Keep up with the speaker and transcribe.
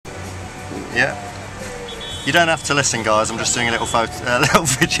Yeah. You don't have to listen, guys. I'm just doing a little little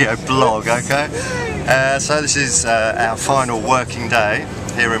video blog, okay? So this is our final working day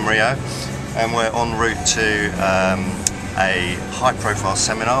here in Rio, and we're en route to a high-profile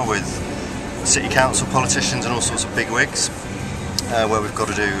seminar with city council politicians and all sorts of bigwigs, where we've got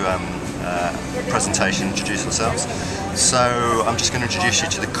to do a presentation, introduce ourselves. So I'm just going to introduce you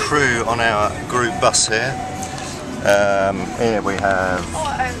to the crew on our group bus here. Here we have.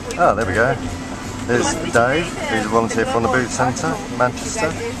 Oh, there we go. There's Dave, who's a volunteer from the Boot Centre,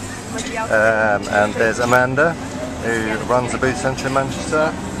 Manchester, and there's Amanda, who runs the Boot Centre in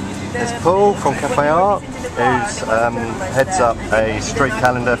Manchester. There's Paul from Cafe Art, who heads up a street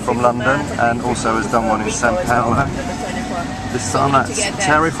calendar from London and also has done one in Sao Paulo. This time that's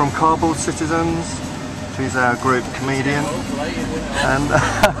Terry from Cardboard Citizens. She's our group comedian, and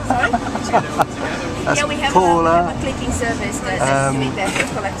that's Paula.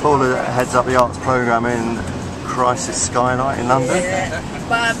 Paula heads up the arts programme in Crisis Skylight in London.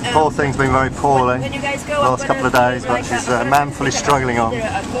 Poor thing's been very poorly the last couple of days, but she's manfully struggling on.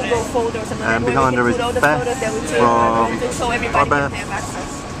 And behind her is Beth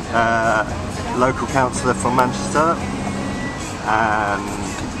local councillor from Manchester, and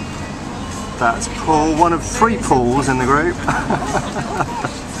that's Paul, one of 3 Pauls in the group.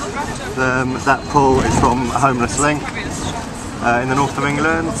 That Paul is from Homeless Link in the north of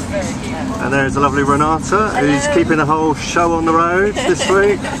England, and there's a lovely Renata who's keeping the whole show on the road this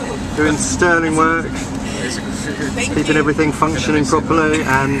week, doing sterling work, keeping everything functioning properly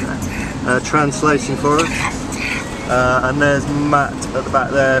and translating for us. And there's Matt at the back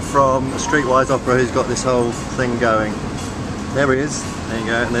there from Streetwise Opera, who's got this whole thing going. There he is, there you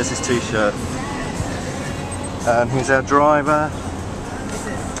go, and there's his t-shirt. And he's our driver,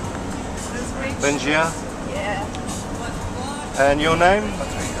 Benjia. Yeah. And your name?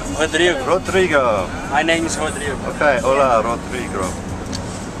 Rodrigo. Rodrigo. My name is Rodrigo. Okay, hola, Rodrigo.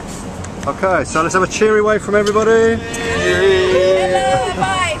 Okay, so let's have a cheery wave from everybody. Hello,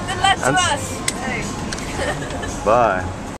 bye. Good luck to us. Bye.